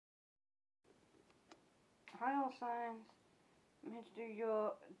Hi Allsigns. I'm here to do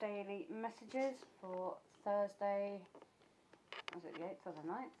your daily messages for Thursday, was it the 8th or the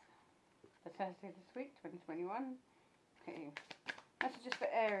 9th? For Thursday this week, 2021. Okay, messages for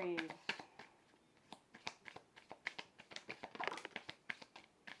Aries.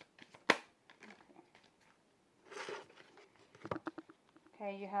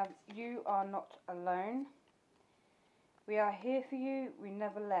 Okay, you have, you are not alone. We are here for you, we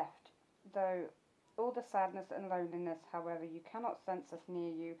never left. Though all the sadness and loneliness, however, you cannot sense us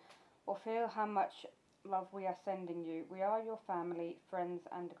near you or feel how much love we are sending you. We are your family, friends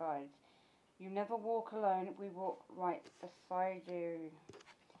and guides. You never walk alone, we walk right beside you.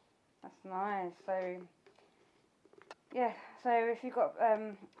 That's nice. So, yeah, so if you've got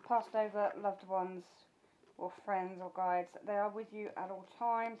passed over loved ones or friends or guides, they are with you at all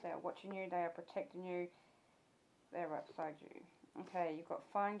times. They are watching you, they are protecting you. They're right beside you. Okay, you've got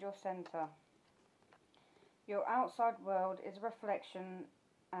find your center. Your outside world is a reflection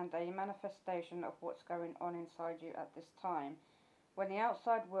and a manifestation of what's going on inside you at this time. When the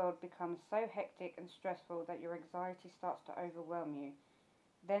outside world becomes so hectic and stressful that your anxiety starts to overwhelm you,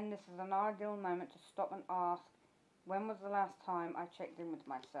 then this is an ideal moment to stop and ask, when was the last time I checked in with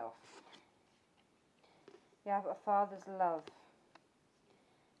myself? You have a father's love.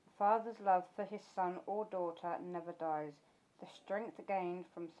 A father's love for his son or daughter never dies. The strength gained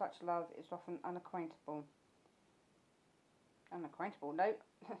from such love is often unquantifiable,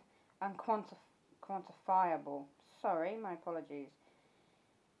 unquantifiable. Sorry, my apologies.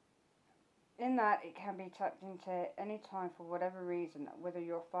 In that it can be tapped into any time for whatever reason, whether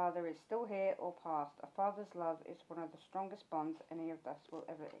your father is still here or past. A father's love is one of the strongest bonds any of us will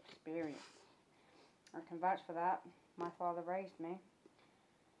ever experience. I can vouch for that. My father raised me.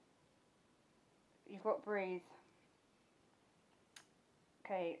 You've got breathe.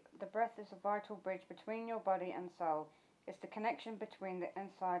 Okay, the breath is a vital bridge between your body and soul. It's the connection between the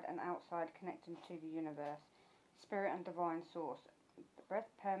inside and outside, connecting to the universe, spirit and divine source. The breath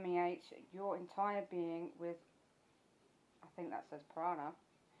permeates your entire being with, I think that says prana.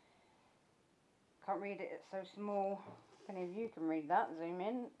 Can't read it, it's so small. If any of you can read that, zoom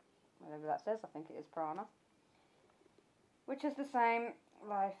in. Whatever that says, I think it is prana. Which is the same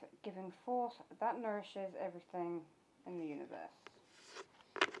life-giving force that nourishes everything in the universe.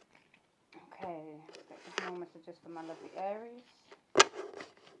 Okay, let's get some more messages for my lovely Aries.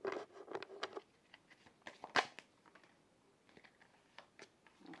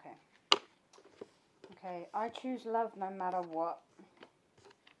 Okay, I choose love no matter what.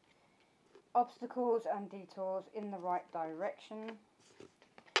 Obstacles and detours in the right direction.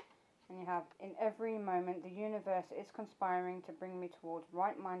 And you have, in every moment, the universe is conspiring to bring me towards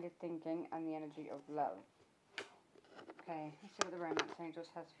right-minded thinking and the energy of love. Okay, let's see what the romance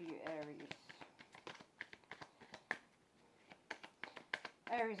angels has for you, Aries.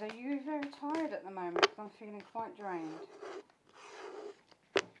 Aries, are you very tired at the moment? Because I'm feeling quite drained.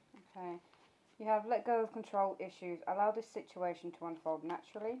 Okay. You have let go of control issues. Allow this situation to unfold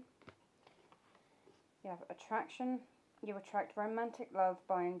naturally. You have attraction. You attract romantic love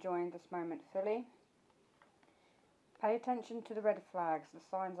by enjoying this moment fully. Pay attention to the red flags. The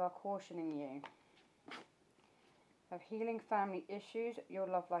signs are cautioning you. You have healing family issues. Your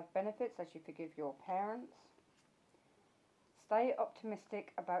love life benefits as you forgive your parents. Stay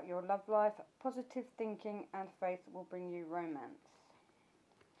optimistic about your love life. Positive thinking and faith will bring you romance.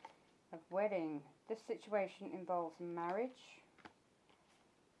 Of wedding. This situation involves marriage.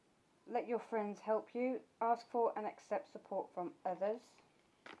 Let your friends help you. Ask for and accept support from others.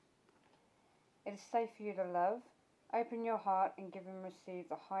 It is safe for you to love. Open your heart and give and receive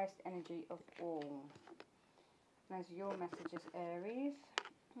the highest energy of all. And those are your messages, Aries.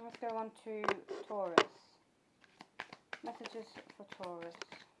 Let's go on to Taurus. Messages for Taurus.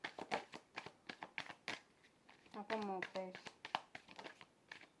 Have one more, please.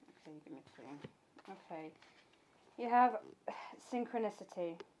 Okay, give me two. Okay. You have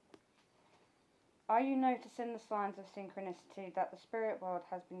synchronicity. Are you noticing the signs of synchronicity that the spirit world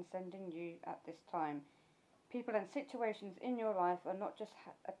has been sending you at this time? People and situations in your life are not just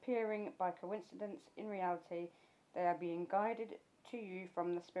appearing by coincidence. In reality, they are being guided to you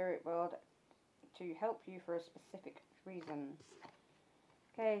from the spirit world to help you for a specific reason.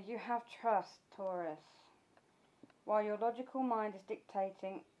 Okay, you have trust, Taurus. While your logical mind is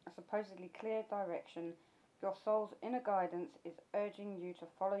dictating a supposedly clear direction, your soul's inner guidance is urging you to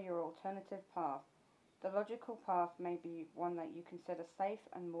follow your alternative path. The logical path may be one that you consider safe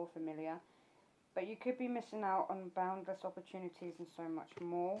and more familiar, but you could be missing out on boundless opportunities and so much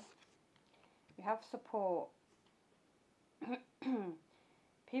more. You have support.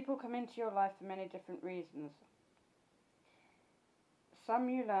 People come into your life for many different reasons. Some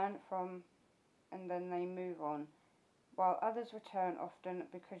you learn from and then they move on, while others return often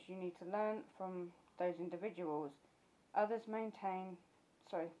because you need to learn from those individuals. Others remain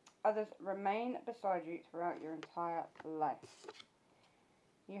beside you throughout your entire life.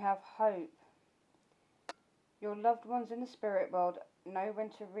 You have hope. Your loved ones in the spirit world know when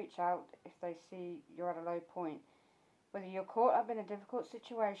to reach out if they see you're at a low point. Whether you're caught up in a difficult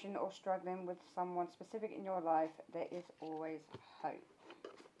situation or struggling with someone specific in your life, there is always hope.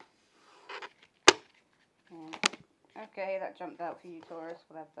 Okay, that jumped out for you, Taurus.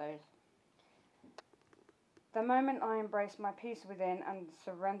 We'll have those. The moment I embrace my peace within and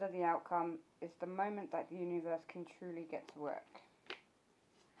surrender the outcome is the moment that the universe can truly get to work.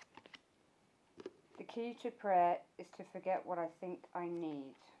 The key to prayer is to forget what I think I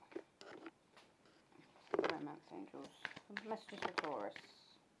need. Romance angels. Messages for Taurus.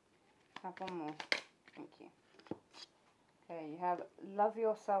 Have one more. Thank you. Okay, you have love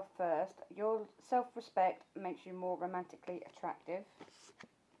yourself first. Your self-respect makes you more romantically attractive.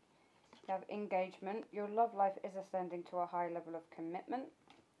 You have engagement. Your love life is ascending to a high level of commitment.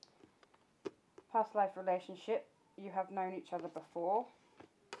 Past life relationship. You have known each other before.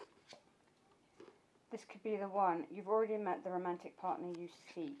 This could be the one. You've already met the romantic partner you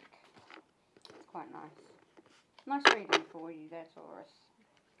seek. It's quite nice. Nice reading for you there, Taurus.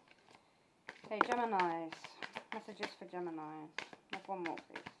 Okay, Geminis. Messages for Geminis. Have one more,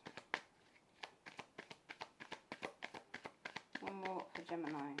 please. One more for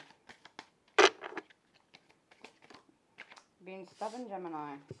Gemini. Being stubborn,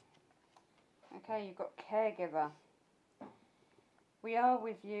 Gemini. Okay, you've got caregiver. We are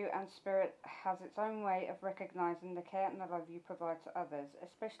with you, and Spirit has its own way of recognizing the care and the love you provide to others,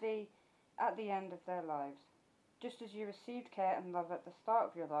 especially at the end of their lives. Just as you received care and love at the start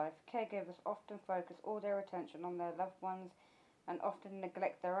of your life, caregivers often focus all their attention on their loved ones and often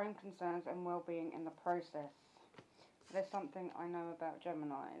neglect their own concerns and well-being in the process. There's something I know about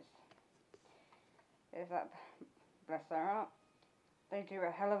Geminis. Is that, bless their heart, they do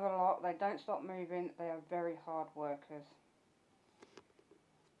a hell of a lot. They don't stop moving. They are very hard workers.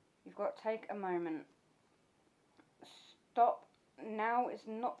 You've got to take a moment. Stop. Now is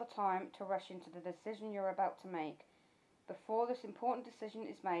not the time to rush into the decision you're about to make. Before this important decision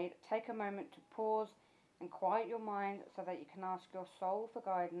is made, take a moment to pause and quiet your mind so that you can ask your soul for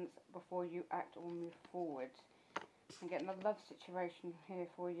guidance before you act or move forward. I'm getting a love situation here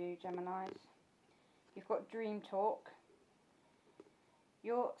for you, Geminis. You've got dream talk.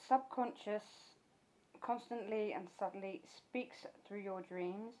 Your subconscious constantly and subtly speaks through your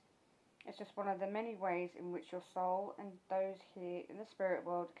dreams. It's just one of the many ways in which your soul and those here in the spirit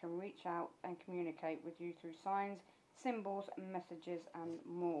world can reach out and communicate with you through signs, symbols, messages, and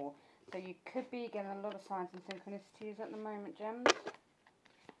more. So you could be getting a lot of signs and synchronicities at the moment, Gems.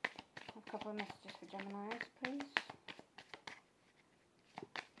 A couple of messages for Geminis, please.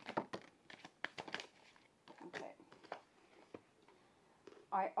 Okay.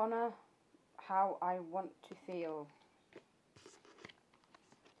 I honour how I want to feel.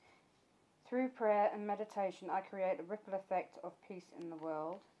 Through prayer and meditation, I create a ripple effect of peace in the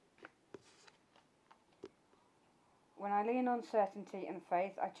world. When I lean on certainty and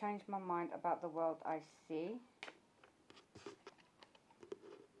faith, I change my mind about the world I see.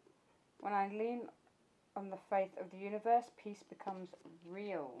 When I lean on the faith of the universe, peace becomes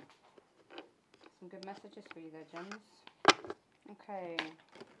real. Some good messages for you there, Gems. Okay.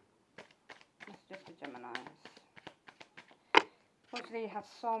 Messages for Geminis. Unfortunately, you have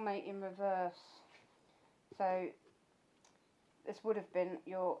soulmate in reverse. So, this would have been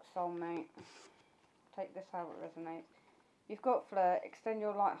your soulmate. Take this how it resonates. You've got flirt. Extend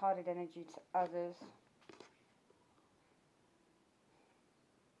your light-hearted energy to others.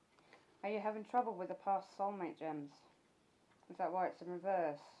 Are you having trouble with the past soulmate, Gems? Is that why it's in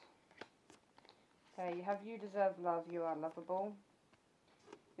reverse? Okay, you have you deserve love. You are lovable.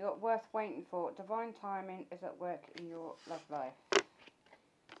 You've got worth waiting for. Divine timing is at work in your love life.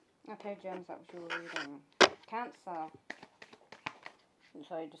 Okay, Gems, that was your reading. Cancer.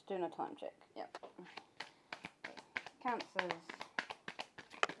 Sorry, just doing a time check. Yep. Cancers.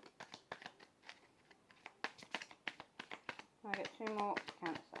 I get two more.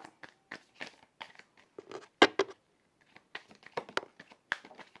 Cancer.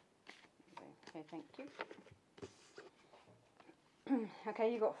 Okay, thank you.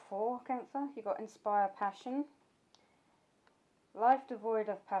 Okay, you got 4, Cancer. You got inspire passion. Life devoid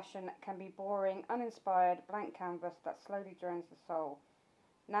of passion can be boring, uninspired, blank canvas that slowly drains the soul.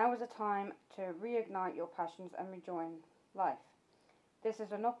 Now is a time to reignite your passions and rejoin life. This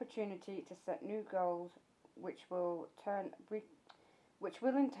is an opportunity to set new goals, which will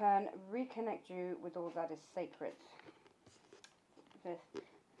in turn reconnect you with all that is sacred. This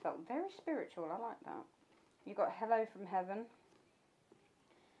felt very spiritual. I like that. You got hello from heaven.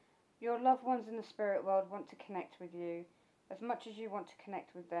 Your loved ones in the spirit world want to connect with you as much as you want to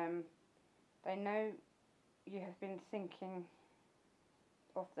connect with them. They know you have been thinking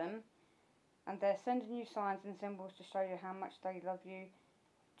of them, and they're sending you signs and symbols to show you how much they love you,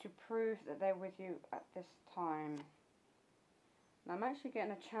 to prove that they're with you at this time. And I'm actually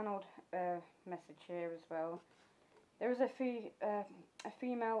getting a channeled message here as well. There is a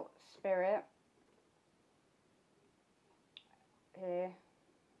female spirit here.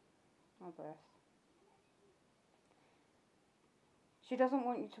 Oh bless. She doesn't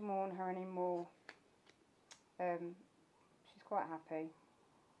want you to mourn her anymore. She's quite happy.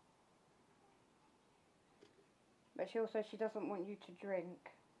 But she doesn't want you to drink.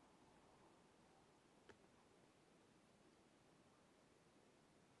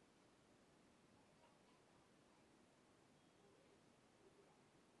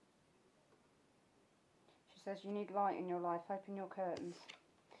 She says you need light in your life. Open your curtains.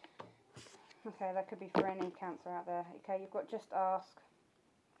 Okay, that could be for any Cancer out there. Okay, you've got just ask.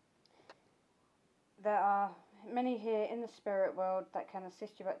 There are many here in the spirit world that can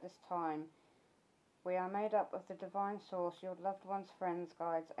assist you at this time. We are made up of the divine source, your loved ones, friends,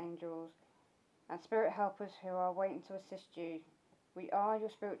 guides, angels, and spirit helpers who are waiting to assist you. We are your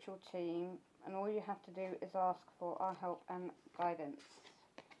spiritual team, and all you have to do is ask for our help and guidance.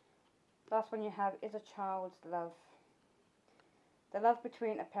 Last one you have is a child's love. The love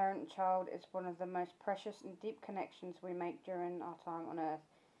between a parent and child is one of the most precious and deep connections we make during our time on earth.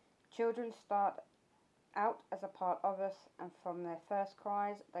 Children start out as a part of us, and from their first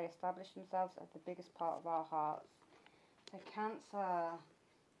cries, they establish themselves as the biggest part of our hearts. So Cancer,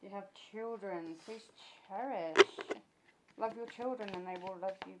 you have children. Please cherish. Love your children and they will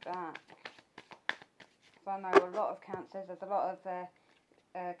love you back. So I know a lot of Cancers. There's a lot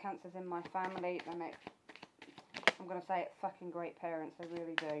of Cancers in my family. They make, I'm going to say it, fucking great parents. They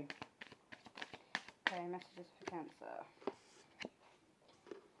really do. Okay, messages for Cancer.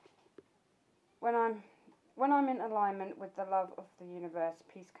 When I'm in alignment with the love of the universe,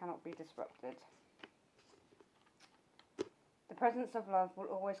 peace cannot be disrupted. The presence of love will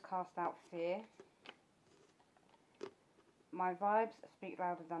always cast out fear. My vibes speak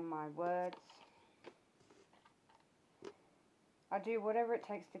louder than my words. I do whatever it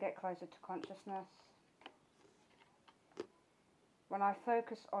takes to get closer to consciousness. When I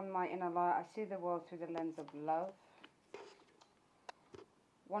focus on my inner light, I see the world through the lens of love.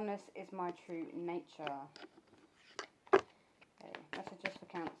 Oneness is my true nature. Okay, messages for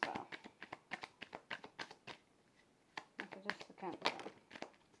Cancer. Messages for Cancer.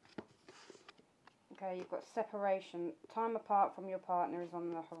 Okay, you've got separation. Time apart from your partner is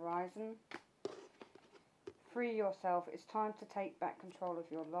on the horizon. Free yourself. It's time to take back control of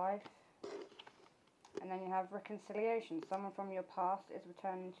your life. And then you have reconciliation. Someone from your past is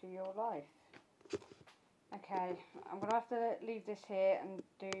returning to your life. Okay, I'm going to have to leave this here and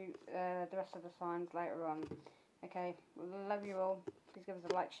do the rest of the signs later on. Okay, love you all. Please give us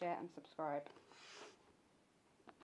a like, share and subscribe.